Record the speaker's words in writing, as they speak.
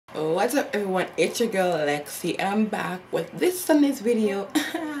What's up everyone, it's your girl Lexi and I'm back with this Sunday's video.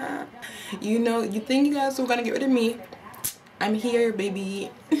 You know, you think you guys were gonna get rid of me. I'm here, baby.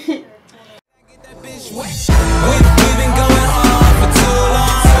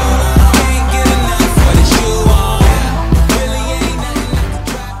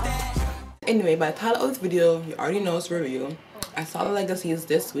 Anyway, by the title of this video, you already know it's a review. I saw the Legacies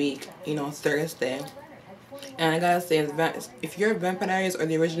this week, you know, Thursday. And I gotta say, if you're a Vampire Diaries or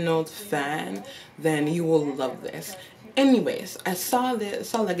the original fan, then you will love this. Anyways, I saw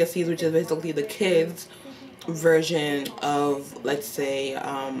Legacies, which is basically the kids' version of, let's say,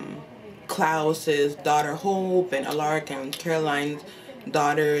 Klaus's daughter Hope and Alaric and Caroline's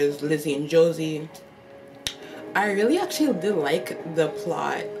daughters Lizzie and Josie. I really actually did like the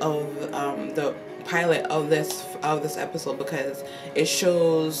plot of the pilot of this episode because it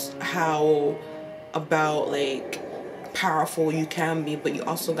shows how about like powerful you can be, but you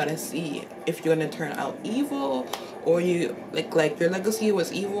also gotta see if you're gonna turn out evil or you like your legacy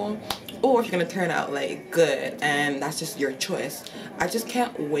was evil, or if you're gonna turn out like good, and that's just your choice. I just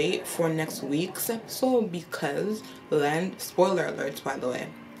can't wait for next week's episode because spoiler alerts by the way,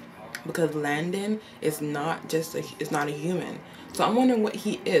 because Landon is not a human. So I'm wondering what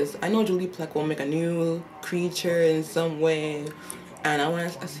he is. I know Julie Plec will make a new creature in some way, and I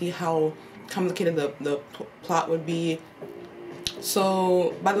want to see how complicated the plot would be.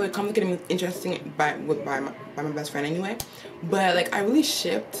 So, by the way, complicated means interesting by my best friend anyway. But like, I really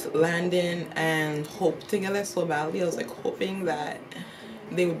shipped Landon and Hope together so badly. I was like hoping that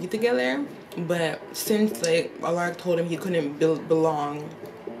they would be together. But since like Alaric told him he couldn't belong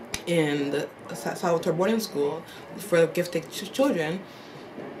in the Salvatore boarding school for gifted children,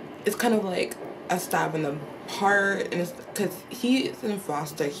 it's kind of like a stab in the heart, and it's because he was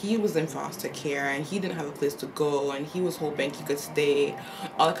in foster care and he didn't have a place to go, and he was hoping he could stay,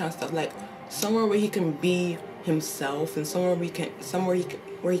 all that kind of stuff, like somewhere where he can be himself and somewhere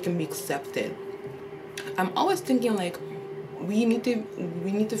where he can be accepted. I'm always thinking like we need to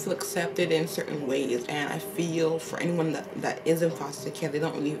feel accepted in certain ways, and I feel for anyone that is in foster care, they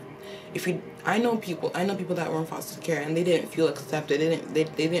don't really. I know people that were in foster care and they didn't feel accepted.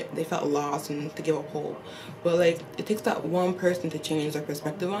 They felt lost and to give up hope. But like, it takes that one person to change their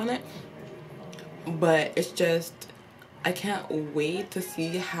perspective on it. But it's just, I can't wait to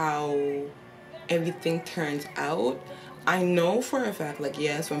see how everything turns out. I know for a fact, like,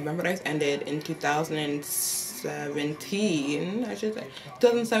 yes, when Vampire Diaries ended in 2017, I should say,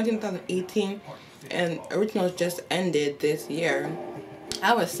 2017, 2018, and Originals just ended this year,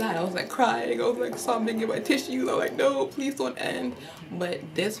 I was sad. I was like crying. I was like sobbing in my tissues. I was like, no, please don't end. But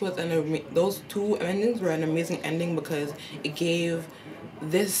this was those two endings were an amazing ending because it gave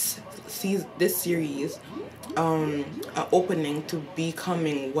this series an opening to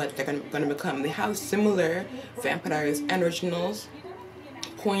becoming what they're gonna become. They have similar Vampire Diaries and Originals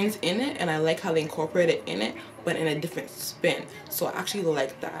points in it, and I like how they incorporate it in it, but in a different spin. So I actually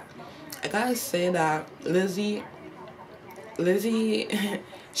like that. I gotta say that Lizzie,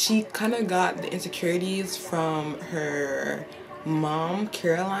 she kind of got the insecurities from her mom,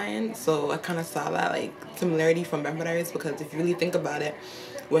 Caroline. So I kind of saw that like similarity from Vampire Diaries, because if you really think about it,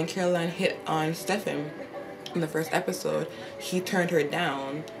 when Caroline hit on Stefan in the first episode, he turned her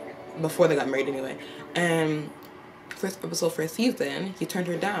down before they got married anyway. And first episode, first season, he turned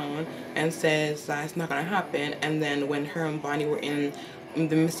her down and says that it's not gonna happen. And then when her and Bonnie were in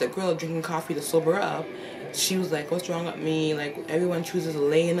the Mystic Grill drinking coffee to sober up, she was like, what's wrong with me? Like, everyone chooses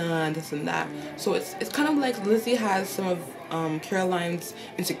Elena and this and that. So it's kind of like Lizzie has some of Caroline's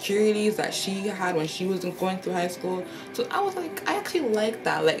insecurities that she had when she was going through high school. So I was like, I actually like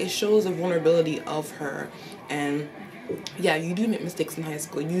that. Like, it shows the vulnerability of her. And yeah, you do make mistakes in high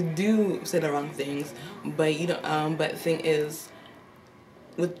school. You do say the wrong things, but you don't. But the thing is,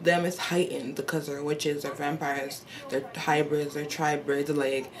 with them, it's heightened because they're witches, they're vampires, they're hybrids, they're tribrids.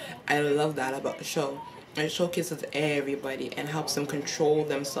 Like, I love that about the show. It showcases everybody and helps them control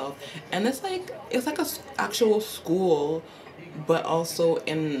themselves, and it's like a actual school, but also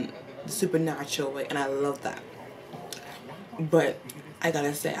in the supernatural way, and I love that. But I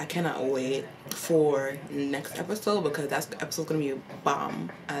gotta say, I cannot wait for next episode, because that episode's gonna be a bomb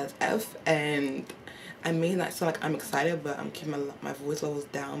as F. And I may not sound like I'm excited, but I'm keeping my voice levels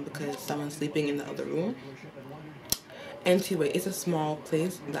down because someone's sleeping in the other room. Anyway, it's a small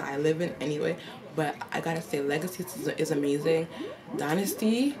place that I live in anyway, but I gotta say, Legacies is amazing.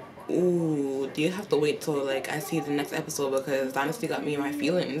 Dynasty, ooh, do you have to wait till like I see the next episode, because Dynasty got me in my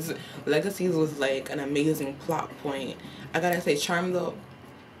feelings. Legacies was like an amazing plot point. I gotta say, Charmed reboot,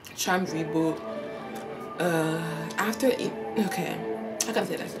 okay, how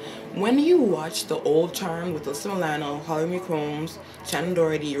can I say this? When you watch the old Charmed with Alyssa Milano, Holly Combs, Shannon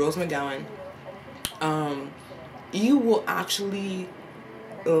Doherty, Rose McGowan, you will actually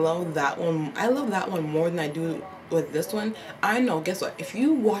love that one. I love that one more than I do with this one. I know, guess what? If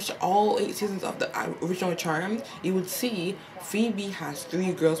you watch all 8 seasons of the original Charmed, you would see Phoebe has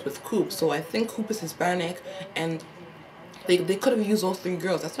 3 girls with Coop. So I think Coop is Hispanic, and they could have used those 3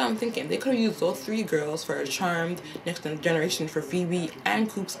 girls. That's what I'm thinking. They could have used those 3 girls for a Charmed Next Generation for Phoebe and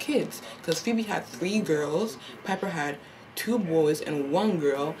Coop's kids. Because Phoebe had 3 girls, Piper had 2 boys and 1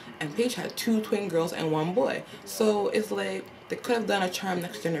 girl, and Paige had 2 twin girls and 1 boy. So it's like they could have done a Charmed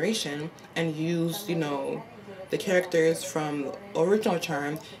Next Generation and used, you know, the characters from the original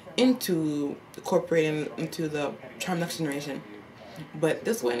Charmed into incorporating into the Charmed Next Generation. But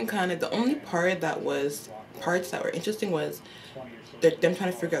this one kind of, the only part that was parts that were interesting was them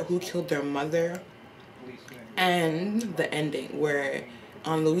trying to figure out who killed their mother, and the ending where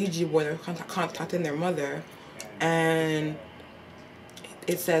on Luigi boy they're contacting their mother and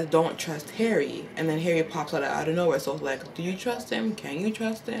it says don't trust Harry, and then Harry pops out of nowhere. So it's like, do you trust him? Can you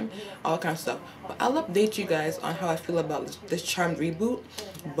trust him? All that kind of stuff. But I'll update you guys on how I feel about this Charmed reboot.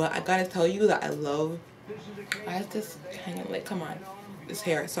 But I gotta tell you that I love, why is this hanging, like, come on, this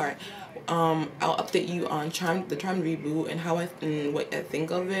hair, sorry. I'll update you on the Charmed reboot and how and what I think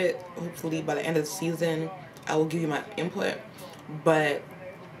of it. Hopefully by the end of the season I will give you my input. But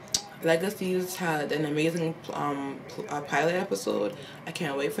Legacies had an amazing pilot episode. I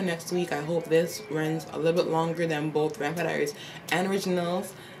can't wait for next week. I hope this runs a little bit longer than both Vampire Diaries and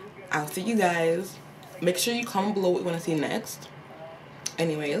Originals. I'll see you guys. Make sure you comment below what you want to see next.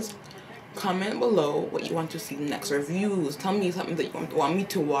 Anyways, comment below what you want to see next. Reviews. Tell me something that you want me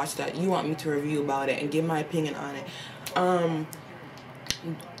to watch, that you want me to review about it, and give my opinion on it.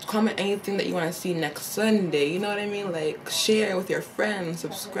 Comment anything that you want to see next Sunday, you know what I mean? Like, share with your friends,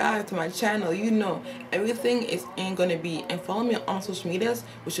 subscribe to my channel, you know, everything is gonna be, and follow me on social medias,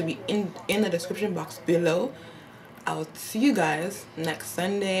 which will be in the description box below. I'll see you guys next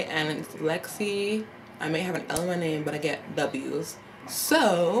Sunday, and it's Lexi. I may have an L in my name, but I get W's.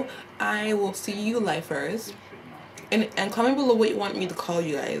 So I will see you Lifers. And comment below what you want me to call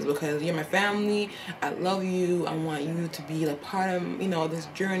you guys, because you're my family. I love you. I want you to be like part of, you know, this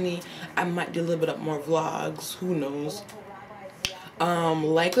journey. I might do a little bit of more vlogs. Who knows?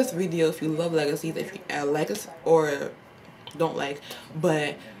 Like this video if you love Legacies. If you like us or don't like,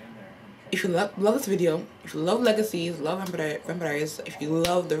 but if you love this video, if you love Legacies, love Vampire Diaries, if you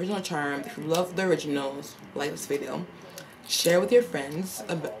love the original Charm, if you love the originals, like this video. Share with your friends.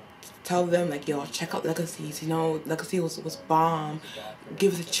 Tell them, like, yo, check out Legacies, you know, Legacy was bomb,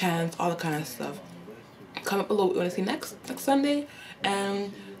 give us a chance, all that kind of stuff. Comment below what you want to see next Sunday,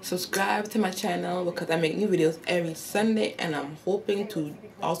 and subscribe to my channel because I make new videos every Sunday, and I'm hoping to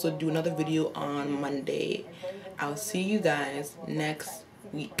also do another video on Monday. I'll see you guys next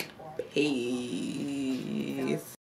week. Peace.